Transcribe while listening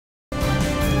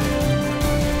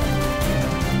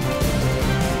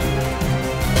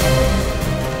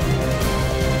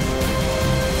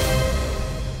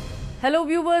Hello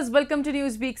viewers, welcome to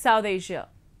Newsweek South Asia,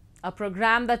 a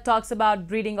program that talks about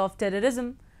breeding of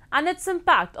terrorism and its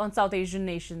impact on South Asian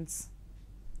nations.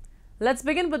 Let's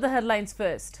begin with the headlines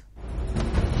first.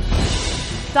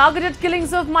 Targeted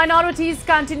killings of minorities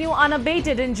continue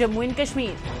unabated in Jammu and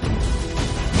Kashmir.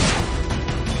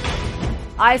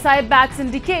 ISI backs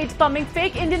syndicate pumping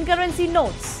fake Indian currency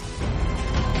notes.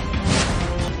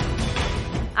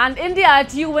 And India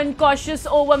at UN cautious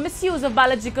over misuse of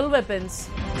biological weapons.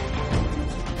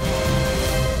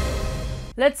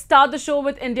 Let's start the show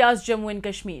with India's Jammu and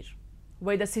Kashmir,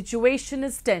 where the situation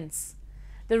is tense.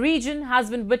 The region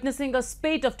has been witnessing a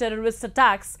spate of terrorist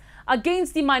attacks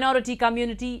against the minority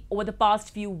community over the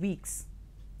past few weeks.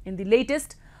 In the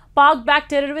latest, Pak-backed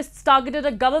terrorists targeted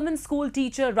a government school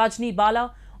teacher, Rajni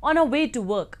Bala, on her way to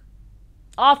work.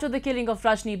 After the killing of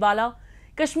Rajni Bala,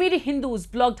 Kashmiri Hindus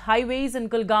blocked highways in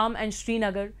Kulgam and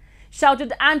Srinagar,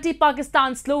 shouted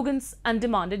anti-Pakistan slogans and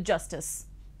demanded justice.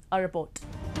 A report.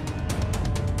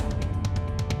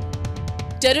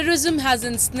 Terrorism has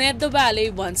ensnared the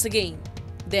valley once again.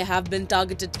 There have been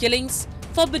targeted killings,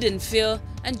 forbidden fear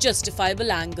and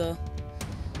justifiable anger.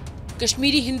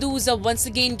 Kashmiri Hindus are once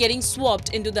again getting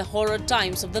swapped into the horror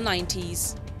times of the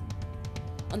 90s.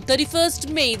 On 31st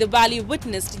May, the valley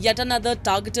witnessed yet another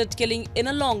targeted killing in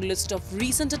a long list of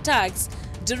recent attacks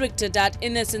directed at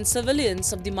innocent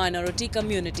civilians of the minority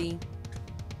community.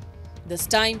 This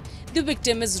time, the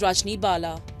victim is Rajni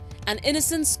Bala, an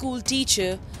innocent school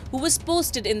teacher who was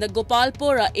posted in the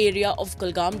Gopalpura area of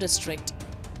Kulgam district.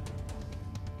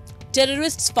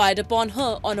 Terrorists fired upon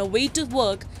her on her way to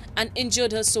work and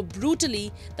injured her so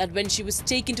brutally that when she was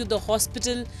taken to the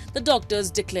hospital, the doctors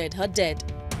declared her dead.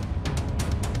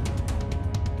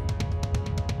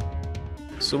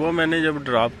 सुबह मैंने जब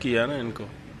drop किया ना इनको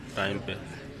time पे,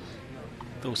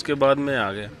 तो उसके बाद मैं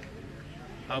आ गया।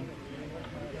 अब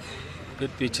फिर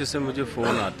पीछे से मुझे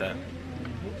फ़ोन आता है,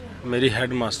 मेरी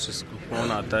हेड मास्टर्स को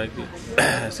फ़ोन आता है कि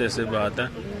ऐसे ऐसे बात है।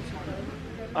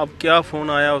 अब क्या फ़ोन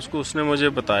आया उसको, उसने मुझे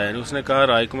बताया नहीं। उसने कहा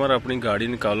राजकुमार अपनी गाड़ी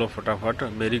निकालो फटाफट,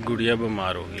 मेरी गुड़िया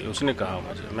बीमार होगी। उसने कहा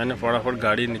मुझे, मैंने फटाफट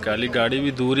गाड़ी निकाली। गाड़ी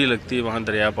भी दूर ही लगती है वहाँ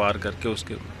दरिया पार करके।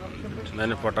 उसके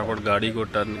मैंने फटाफट गाड़ी को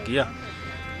टर्न किया,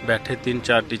 बैठे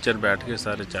 3-4 टीचर बैठ के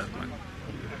सारे 4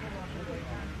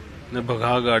 ने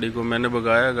भगा गाड़ी को। मैंने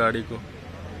भगाया गाड़ी को,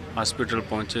 हॉस्पिटल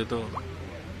पहुँचे तो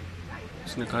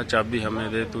उसने कहा चाबी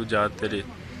हमें दे, तू जा, तेरी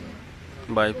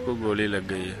वाइफ को गोली लग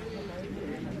गई है।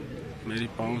 मेरी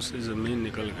पाँव से ज़मीन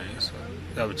निकल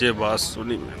गई। अब ये बात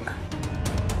सुनी मैंने।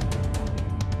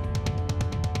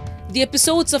 The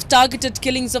episodes of targeted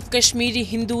killings of Kashmiri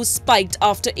Hindus spiked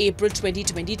after April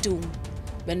 2022,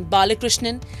 when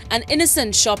Balakrishnan, an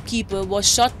innocent shopkeeper, was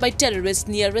shot by terrorists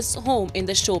near his home in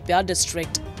the Shopia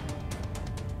district.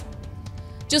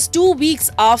 Just 2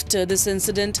 weeks after this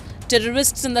incident,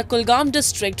 terrorists in the Kulgam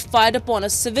district fired upon a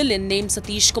civilian named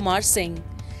Satish Kumar Singh.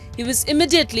 He was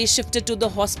immediately shifted to the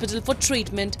hospital for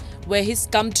treatment, where he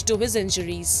succumbed to his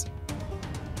injuries.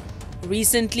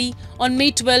 Recently, on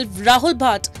May 12, Rahul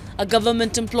Bhatt, a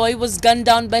government employee, was gunned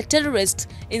down by terrorists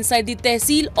inside the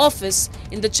Tehsil office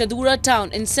in the Chadura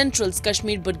town in central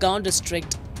Kashmir Budgaon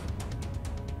district.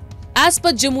 As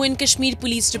per Jammu and Kashmir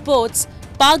police reports,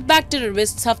 Pak-backed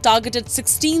terrorists have targeted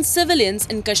 16 civilians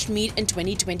in Kashmir in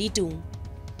 2022.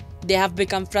 They have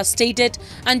become frustrated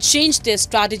and changed their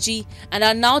strategy and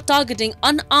are now targeting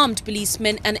unarmed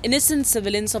policemen and innocent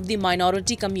civilians of the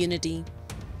minority community.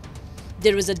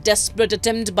 There is a desperate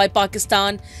attempt by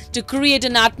Pakistan to create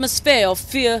an atmosphere of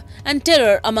fear and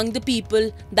terror among the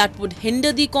people that would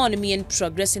hinder the economy and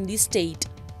progress in the state.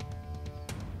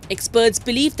 Experts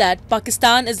believe that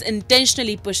Pakistan is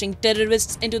intentionally pushing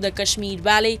terrorists into the Kashmir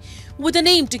Valley with an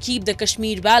aim to keep the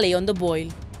Kashmir Valley on the boil.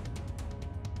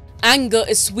 Anger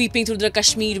is sweeping through the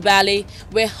Kashmir Valley,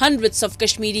 where hundreds of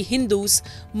Kashmiri Hindus,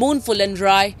 mournful and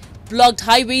wry, blocked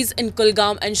highways in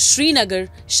Kulgam and Srinagar,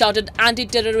 shouted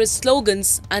anti-terrorist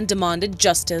slogans and demanded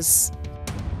justice.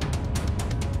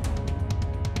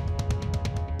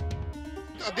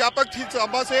 अध्यापक थी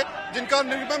सांबा से, जिनका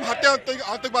निर्मम हत्या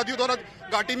आतंकवादियों द्वारा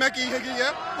घाटी में की गई है,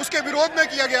 उसके विरोध में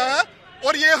किया गया है।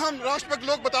 और ये हम राष्ट्रभक्त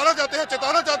लोग बताना चाहते हैं,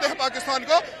 चेताना चाहते हैं पाकिस्तान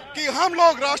को कि हम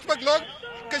लोग राष्ट्रभक्त लोग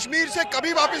कश्मीर से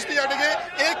कभी वापस नहीं हटेंगे,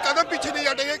 एक कदम पीछे नहीं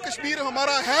हटेंगे। कश्मीर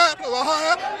हमारा है, वहाँ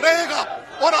है, रहेगा।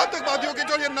 और आतंकवादियों के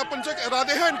जो ये नपुंसक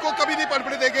इरादे हैं, इनको कभी नहीं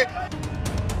पनपने देंगे।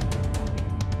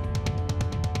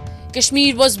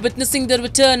 Kashmir was witnessing the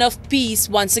return of peace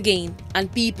once again, and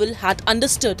people had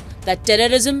understood that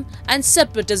terrorism and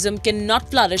separatism cannot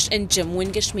flourish in Jammu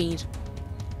and Kashmir.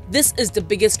 This is the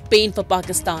biggest pain for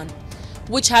Pakistan,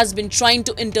 which has been trying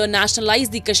to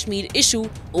internationalize the Kashmir issue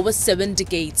over 7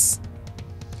 decades.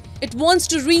 It wants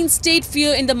to reinstate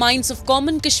fear in the minds of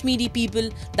common Kashmiri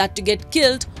people that to get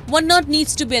killed, one not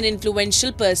needs to be an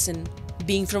influential person.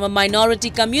 Being from a minority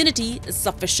community is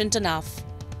sufficient enough.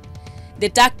 Their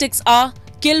tactics are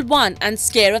kill one and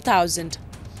scare 1,000.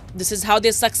 This is how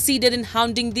they succeeded in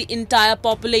hounding the entire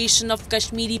population of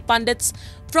Kashmiri Pandits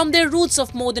from their roots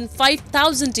of more than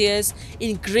 5,000 years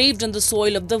engraved on the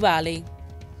soil of the valley.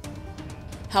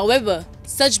 However,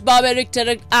 such barbaric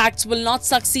terror acts will not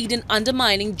succeed in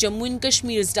undermining Jammu and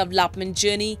Kashmir's development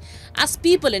journey, as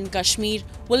people in Kashmir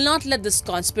will not let this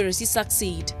conspiracy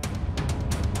succeed.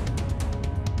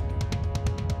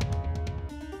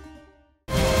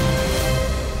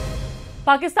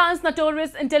 Pakistan's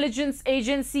notorious intelligence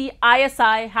agency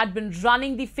ISI had been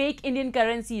running the fake Indian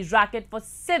currency racket for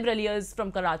several years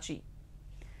from Karachi.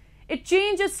 It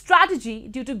changed its strategy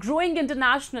due to growing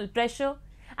international pressure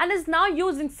and is now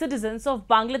using citizens of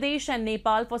Bangladesh and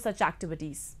Nepal for such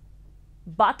activities.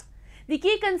 But the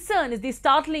key concern is the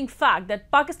startling fact that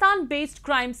Pakistan-based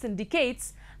crime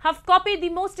syndicates have copied the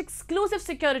most exclusive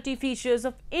security features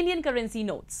of Indian currency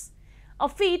notes, a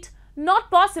feat not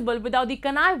possible without the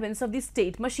connivance of the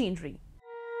state machinery.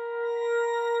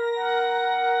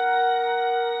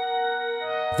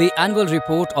 The annual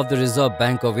report of the Reserve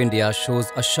Bank of India shows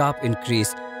a sharp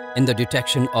increase in the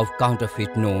detection of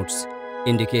counterfeit notes,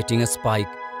 indicating a spike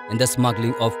in the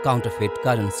smuggling of counterfeit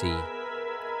currency.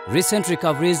 Recent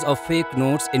recoveries of fake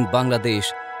notes in Bangladesh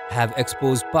have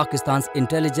exposed Pakistan's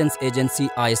intelligence agency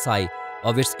ISI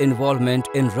of its involvement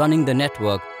in running the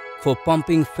network for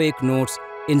pumping fake notes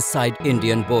inside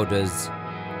Indian borders.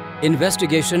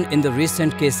 Investigation in the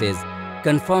recent cases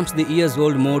confirms the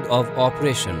years-old mode of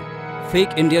operation.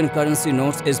 Fake Indian currency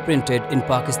notes is printed in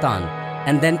Pakistan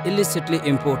and then illicitly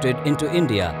imported into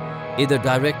India, either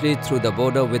directly through the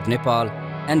border with Nepal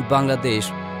and Bangladesh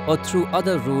or through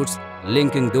other routes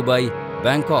linking Dubai,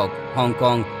 Bangkok, Hong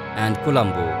Kong and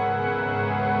Colombo.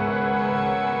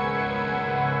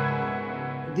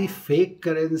 The fake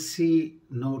currency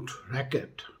note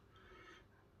racket,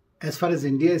 as far as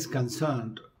India is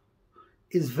concerned,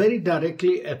 is very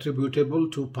directly attributable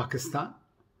to Pakistan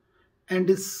and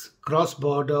its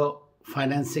cross-border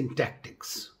financing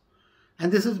tactics.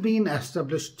 And this has been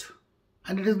established,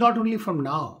 and it is not only from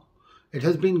now, it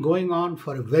has been going on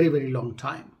for a very, very long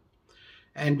time.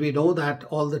 And we know that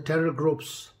all the terror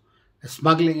groups,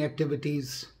 smuggling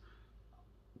activities,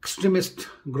 extremist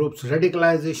groups,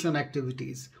 radicalization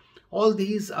activities, all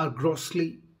these are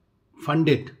grossly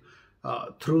funded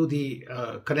through the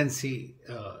currency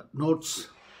notes,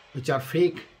 which are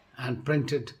fake and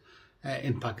printed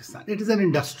in Pakistan. It is an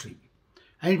industry,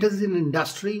 and it is an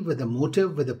industry with a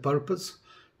motive, with a purpose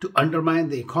to undermine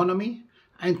the economy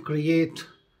and create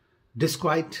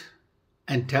disquiet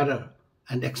and terror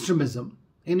and extremism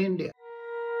in India.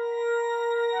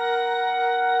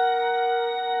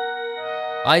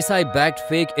 ISI-backed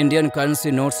fake Indian currency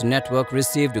notes network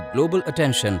received global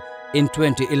attention in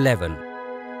 2011.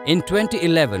 In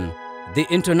 2011, the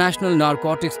International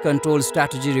Narcotics Control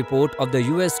Strategy report of the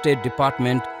US State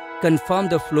Department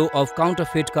confirmed the flow of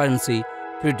counterfeit currency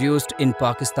produced in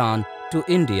Pakistan to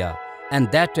India,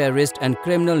 and that terrorist and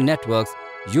criminal networks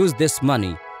use this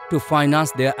money to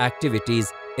finance their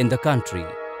activities in the country.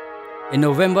 In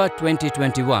November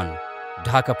 2021,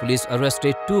 Dhaka police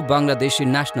arrested 2 Bangladeshi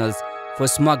nationals for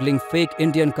smuggling fake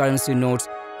Indian currency notes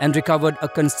and recovered a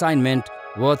consignment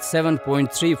worth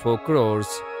 7.34 crores.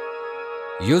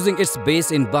 Using its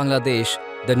base in Bangladesh,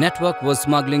 the network was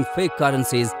smuggling fake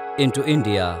currencies into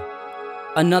India.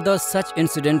 Another such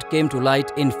incident came to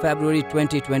light in February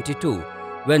 2022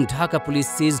 when Dhaka police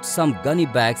seized some gunny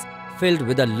bags filled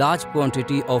with a large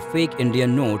quantity of fake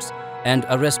Indian notes and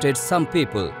arrested some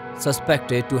people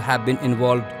suspected to have been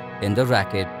involved in the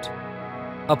racket.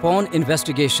 Upon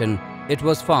investigation, it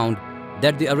was found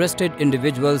that the arrested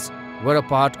individuals were a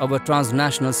part of a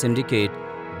transnational syndicate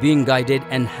being guided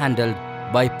and handled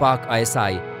by Pak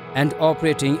ISI and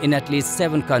operating in at least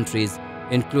 7 countries,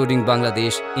 including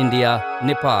Bangladesh, India,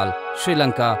 Nepal, Sri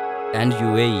Lanka and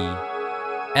UAE.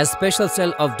 As Special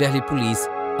Cell of Delhi Police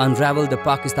unraveled the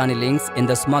Pakistani links in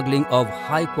the smuggling of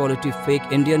high-quality fake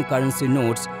Indian currency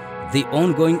notes, the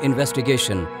ongoing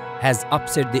investigation has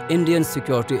upset the Indian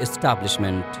security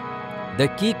establishment. The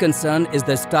key concern is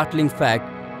the startling fact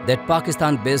that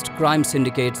Pakistan-based crime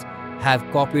syndicates have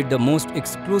copied the most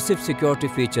exclusive security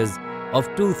features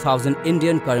of 2,000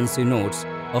 Indian currency notes,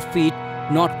 a feat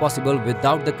not possible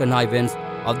without the connivance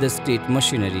of the state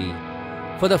machinery.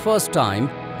 For the first time,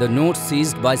 the notes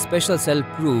seized by Special Cell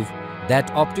prove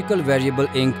that optical variable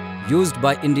ink used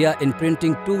by India in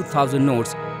printing 2,000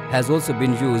 notes has also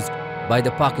been used by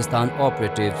the Pakistan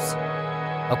operatives.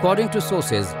 According to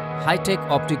sources, high-tech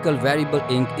optical variable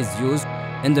ink is used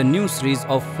in the new series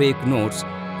of fake notes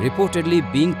reportedly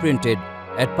being printed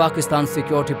at Pakistan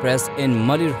Security Press in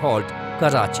Malir Halt,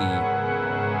 Karachi.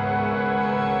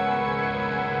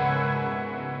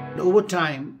 Over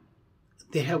time,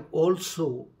 they have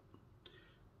also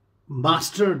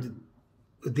mastered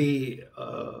the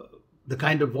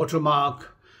kind of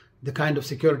watermark, the kind of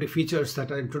security features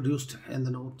that are introduced in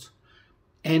the notes,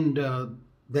 and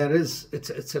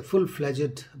it's a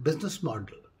full-fledged business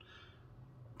model,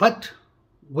 but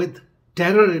with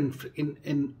terror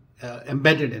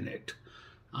embedded in it,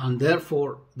 and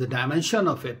therefore the dimension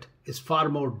of it is far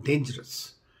more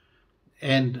dangerous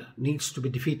and needs to be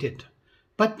defeated.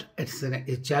 But it's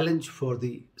a challenge for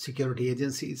the security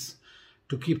agencies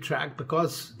to keep track,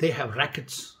 because they have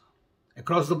rackets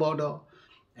across the border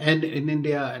and in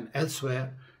India and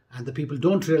elsewhere, and the people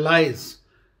don't realize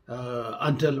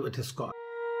until it is caught.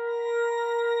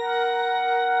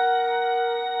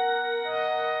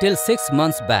 Till 6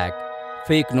 months back,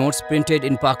 fake notes printed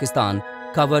in Pakistan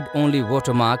covered only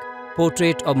watermark,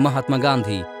 portrait of Mahatma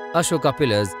Gandhi, Ashoka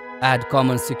pillars, and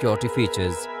common security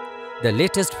features. The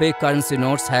latest fake currency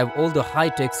notes have all the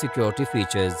high-tech security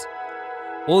features.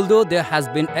 Although there has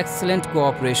been excellent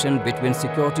cooperation between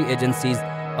security agencies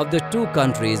of the two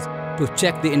countries to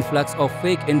check the influx of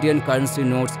fake Indian currency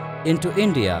notes into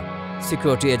India,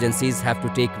 security agencies have to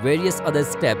take various other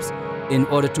steps in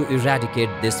order to eradicate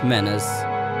this menace.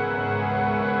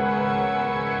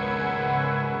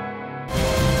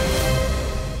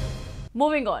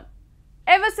 Moving on.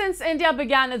 Ever since India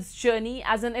began its journey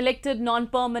as an elected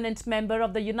non-permanent member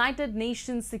of the United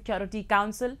Nations Security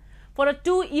Council for a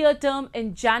 2-year term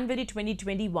in January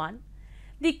 2021,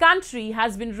 the country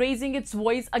has been raising its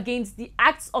voice against the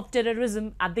acts of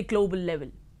terrorism at the global level.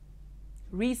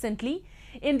 Recently,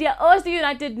 India urged the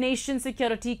United Nations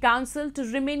Security Council to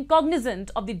remain cognizant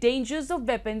of the dangers of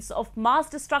weapons of mass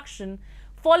destruction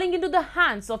falling into the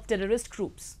hands of terrorist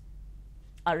groups.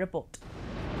 A report.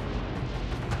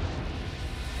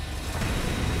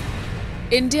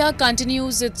 India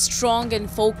continues its strong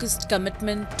and focused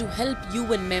commitment to help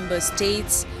UN member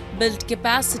states build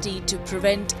capacity to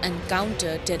prevent and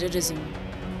counter terrorism.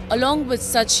 Along with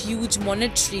such huge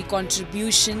monetary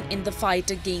contribution in the fight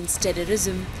against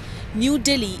terrorism, New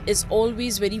Delhi is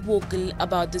always very vocal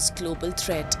about this global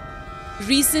threat.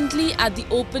 Recently, at the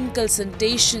open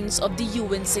consultations of the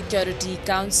UN Security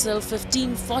Council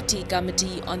 1540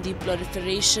 Committee on the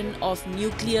Proliferation of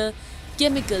Nuclear,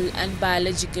 Chemical and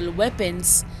Biological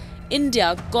Weapons,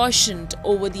 India cautioned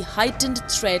over the heightened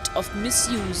threat of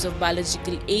misuse of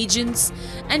biological agents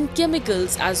and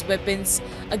chemicals as weapons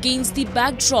against the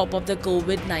backdrop of the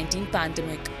COVID-19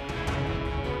 pandemic.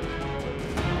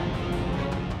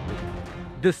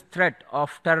 This threat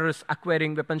of terrorists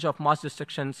acquiring weapons of mass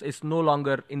destruction is no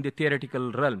longer in the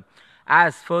theoretical realm,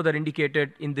 as further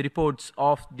indicated in the reports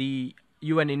of the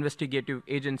UN Investigative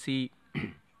Agency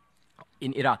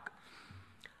in Iraq.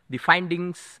 The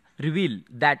findings reveal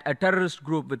that a terrorist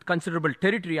group with considerable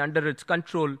territory under its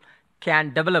control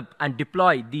can develop and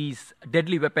deploy these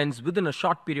deadly weapons within a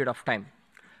short period of time.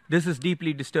 This is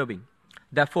deeply disturbing.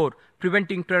 Therefore,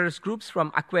 preventing terrorist groups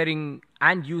from acquiring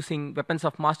and using weapons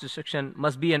of mass destruction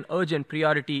must be an urgent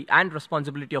priority and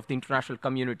responsibility of the international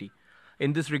community.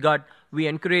 In this regard, we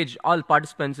encourage all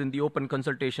participants in the open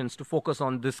consultations to focus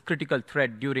on this critical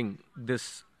threat during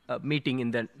this meeting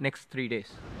in the next 3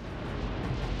 days.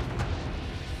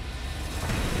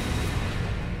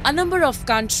 A number of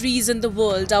countries in the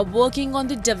world are working on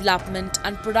the development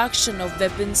and production of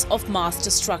weapons of mass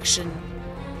destruction.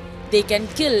 They can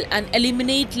kill and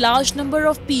eliminate large number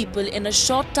of people in a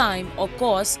short time or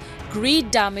cause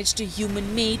great damage to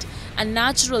human-made and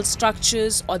natural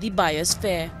structures or the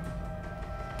biosphere.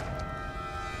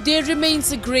 There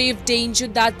remains a grave danger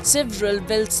that several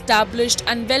well-established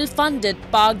and well-funded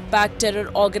Pak-backed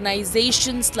terror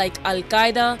organizations like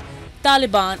Al-Qaeda,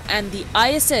 Taliban and the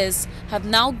ISIS have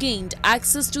now gained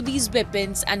access to these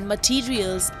weapons and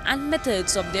materials and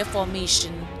methods of their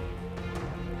formation.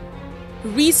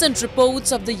 Recent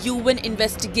reports of the UN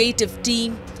investigative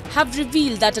team have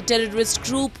revealed that a terrorist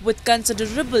group with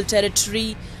considerable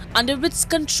territory under its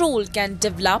control can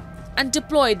develop and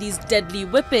deploy these deadly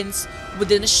weapons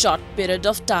within a short period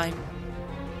of time.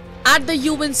 At the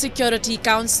UN Security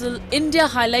Council, India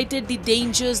highlighted the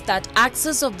dangers that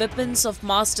access of weapons of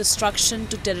mass destruction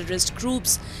to terrorist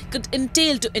groups could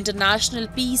entail to international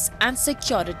peace and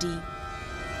security.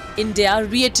 India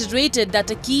reiterated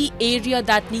that a key area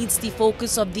that needs the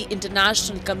focus of the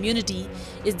international community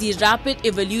is the rapid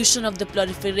evolution of the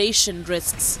proliferation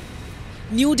risks.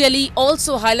 New Delhi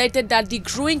also highlighted that the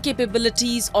growing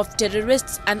capabilities of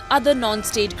terrorists and other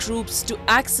non-state groups to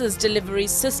access delivery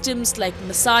systems like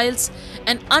missiles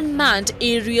and unmanned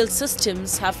aerial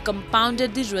systems have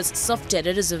compounded the risks of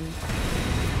terrorism.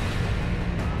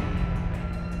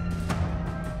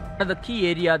 Another key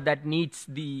area that needs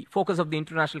the focus of the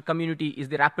international community is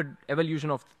the rapid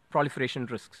evolution of proliferation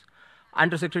risks.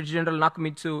 Under-Secretary General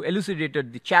Nakamitsu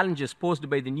elucidated the challenges posed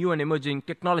by the new and emerging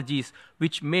technologies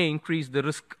which may increase the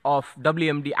risk of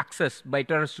WMD access by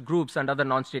terrorist groups and other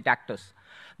non-state actors.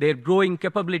 Their growing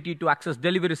capability to access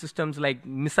delivery systems like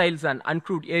missiles and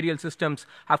uncrewed aerial systems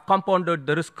have compounded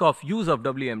the risk of use of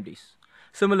WMDs.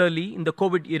 Similarly, in the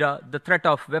COVID era, the threat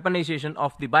of weaponization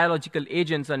of the biological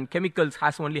agents and chemicals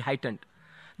has only heightened.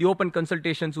 The open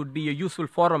consultations would be a useful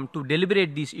forum to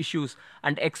deliberate these issues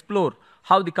and explore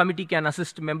how the committee can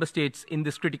assist member states in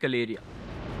this critical area.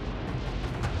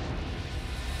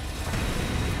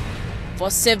 For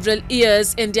several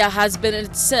years, India has been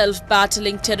itself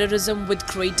battling terrorism with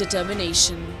great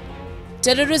determination.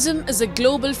 Terrorism is a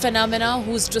global phenomenon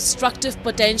whose destructive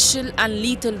potential and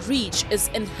lethal reach is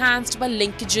enhanced by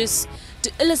linkages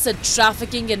to illicit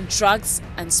trafficking in drugs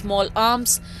and small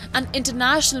arms and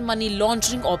international money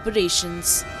laundering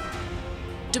operations.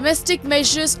 Domestic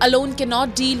measures alone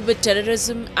cannot deal with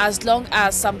terrorism as long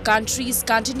as some countries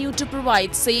continue to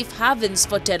provide safe havens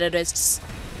for terrorists.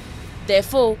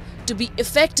 Therefore, to be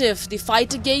effective, the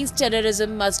fight against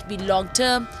terrorism must be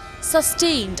long-term,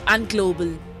 sustained and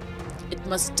global. It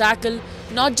must tackle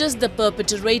not just the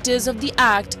perpetrators of the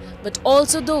act, but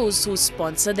also those who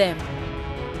sponsor them.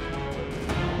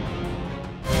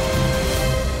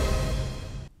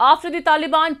 After the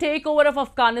Taliban takeover of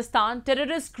Afghanistan,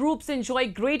 terrorist groups enjoy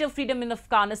greater freedom in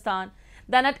Afghanistan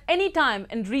than at any time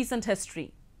in recent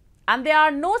history. And there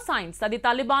are no signs that the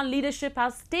Taliban leadership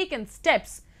has taken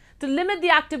steps to limit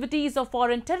the activities of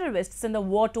foreign terrorists in the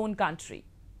war-torn country.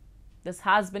 This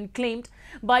has been claimed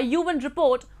by UN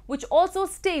report, which also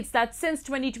states that since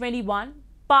 2021,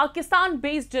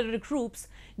 Pakistan-based terror groups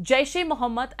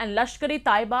Jaish-e-Mohammed and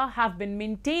Lashkar-e-Taiba have been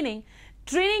maintaining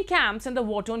training camps in the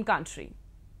war-torn country.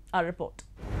 A report.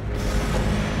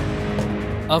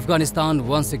 Afghanistan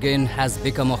once again has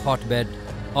become a hotbed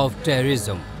of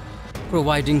terrorism,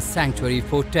 providing sanctuary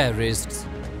for terrorists.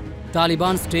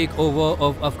 Taliban's takeover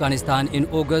of Afghanistan in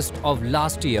August of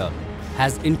last year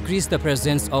has increased the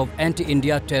presence of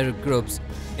anti-India terror groups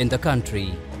in the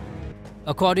country.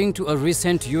 According to a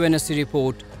recent UNSC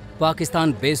report,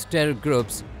 Pakistan-based terror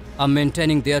groups are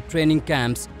maintaining their training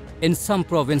camps in some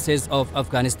provinces of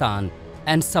Afghanistan,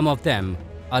 and some of them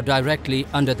are directly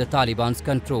under the Taliban's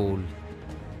control.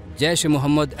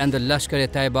 Jaish-e-Mohammed and the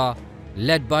Lashkar-e-Taiba,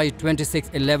 led by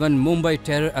 26/11 Mumbai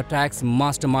terror attacks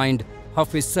mastermind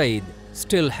Hafiz Saeed,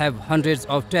 still have hundreds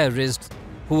of terrorists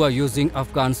who are using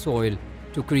Afghan soil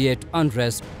to create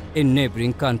unrest in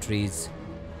neighboring countries.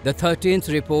 The 13th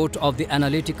report of the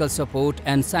Analytical Support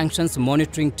and Sanctions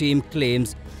Monitoring Team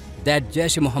claims that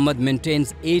Jaish-e-Mohammed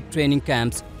maintains 8 training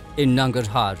camps in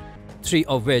Nangarhar, 3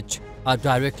 of which are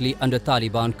directly under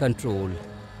Taliban control.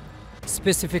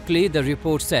 Specifically, the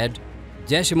report said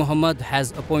Jaish-e-Mohammed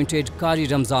has appointed Qari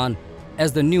Ramzan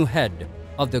as the new head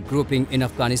of the grouping in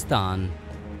Afghanistan.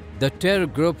 The terror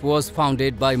group was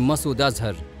founded by Masood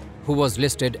Azhar, who was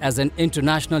listed as an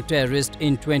international terrorist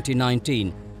in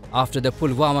 2019 after the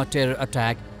Pulwama terror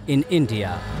attack in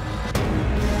India.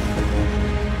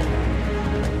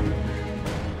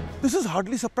 This is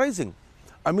hardly surprising.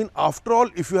 I mean, after all,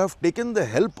 if you have taken the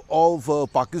help of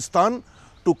Pakistan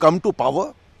to come to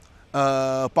power,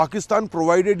 Pakistan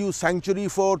provided you sanctuary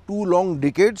for 2 long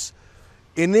decades,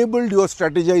 enabled your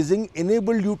strategizing,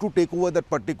 enabled you to take over that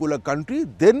particular country,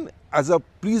 then as a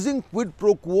pleasing quid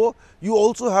pro quo, you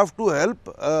also have to help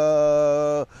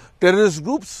terrorist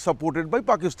groups supported by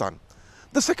Pakistan.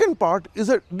 The second part is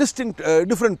a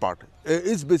different part,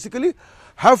 is basically,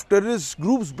 have terrorist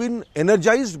groups been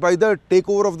energized by the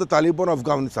takeover of the Taliban of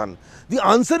Afghanistan? The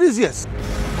answer is yes.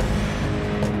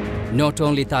 Not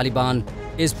only Taliban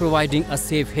is providing a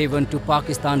safe haven to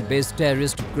Pakistan-based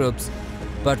terrorist groups,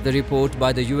 but the report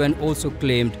by the UN also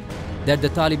claimed that the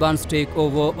Taliban's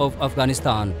takeover of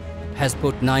Afghanistan has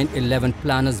put 9/11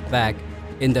 planners back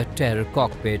in the terror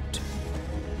cockpit.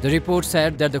 The report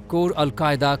said that the core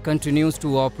Al-Qaeda continues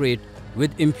to operate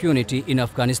with impunity in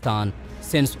Afghanistan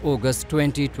since August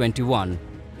 2021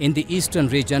 in the eastern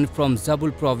region from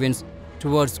Zabul province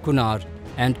towards Kunar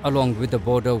and along with the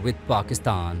border with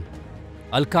Pakistan.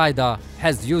 Al-Qaeda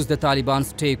has used the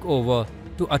Taliban's takeover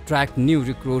to attract new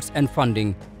recruits and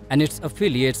funding and its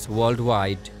affiliates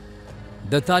worldwide.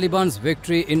 The Taliban's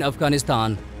victory in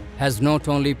Afghanistan has not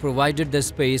only provided the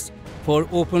space for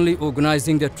openly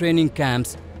organizing the training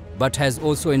camps, but has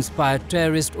also inspired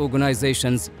terrorist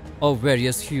organizations of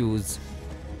various hues.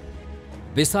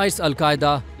 Besides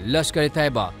Al-Qaeda,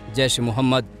 Lashkar-e-Taiba,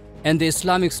 Jaish-e-Mohammed and the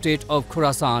Islamic State of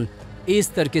Khorasan,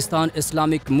 East Turkestan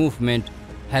Islamic Movement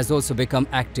has also become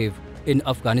active in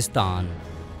Afghanistan.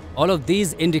 All of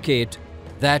these indicate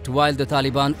that while the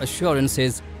Taliban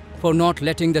assurances for not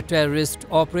letting the terrorists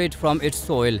operate from its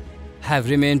soil have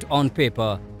remained on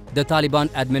paper, the Taliban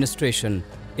administration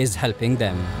is helping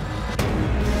them.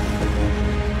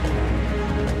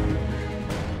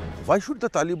 Why should the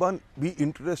Taliban be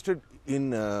interested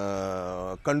in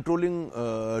controlling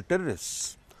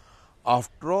terrorists?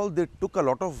 After all, they took a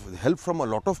lot of help from a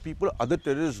lot of people, other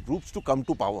terrorist groups, to come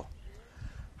to power.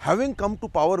 Having come to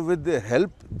power with their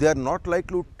help, they are not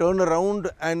likely to turn around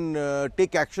and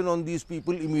take action on these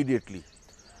people immediately.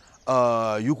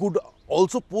 You could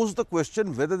also pose the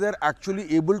question whether they are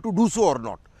actually able to do so or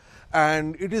not.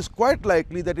 And it is quite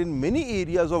likely that in many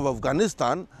areas of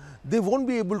Afghanistan, they won't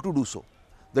be able to do so.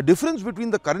 The difference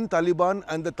between the current Taliban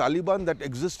and the Taliban that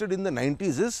existed in the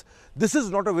 90s is, this is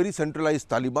not a very centralized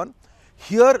Taliban.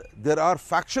 Here there are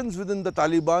factions within the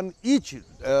Taliban. Each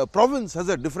province has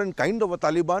a different kind of a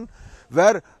Taliban,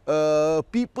 where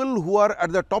people who are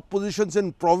at the top positions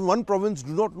in one province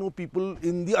do not know people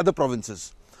in the other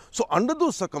provinces. So under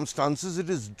those circumstances, it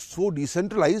is so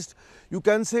decentralized, you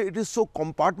can say it is so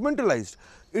compartmentalized.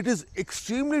 It is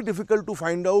extremely difficult to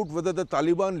find out whether the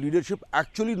Taliban leadership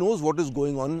actually knows what is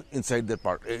going on inside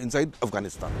inside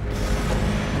Afghanistan.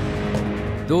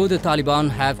 Though the Taliban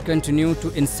have continued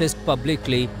to insist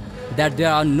publicly that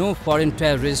there are no foreign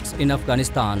terrorists in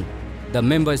Afghanistan, the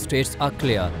member states are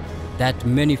clear that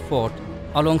many fought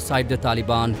alongside the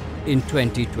Taliban in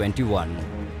 2021.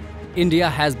 India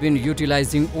has been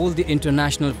utilizing all the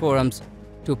international forums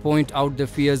to point out the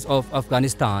fears of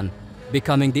Afghanistan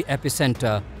becoming the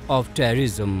epicenter of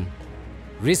terrorism.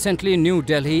 Recently, New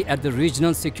Delhi at the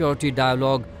Regional Security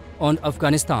Dialogue on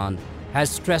Afghanistan has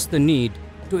stressed the need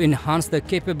to enhance the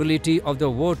capability of the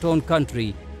war-torn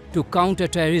country to counter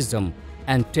terrorism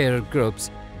and terror groups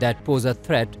that pose a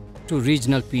threat to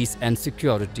regional peace and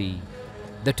security.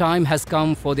 The time has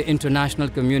come for the international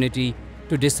community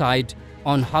to decide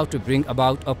on how to bring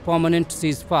about a permanent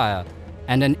ceasefire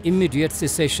and an immediate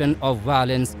cessation of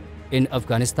violence in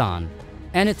Afghanistan.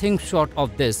 Anything short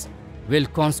of this will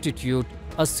constitute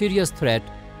a serious threat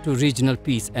to regional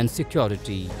peace and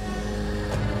security.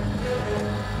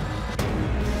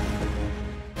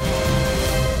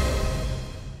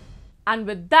 And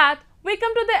with that, we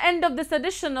come to the end of this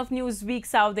edition of Newsweek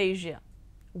South Asia.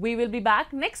 We will be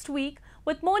back next week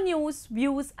with more news,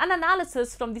 views and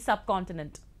analysis from the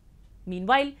subcontinent.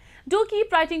 Meanwhile, do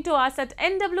keep writing to us at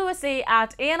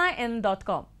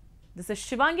nwsa@anin.com. This is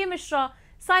Shivangi Mishra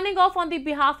signing off on the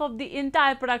behalf of the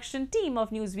entire production team of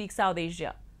Newsweek South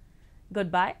Asia.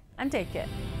 Goodbye and take care.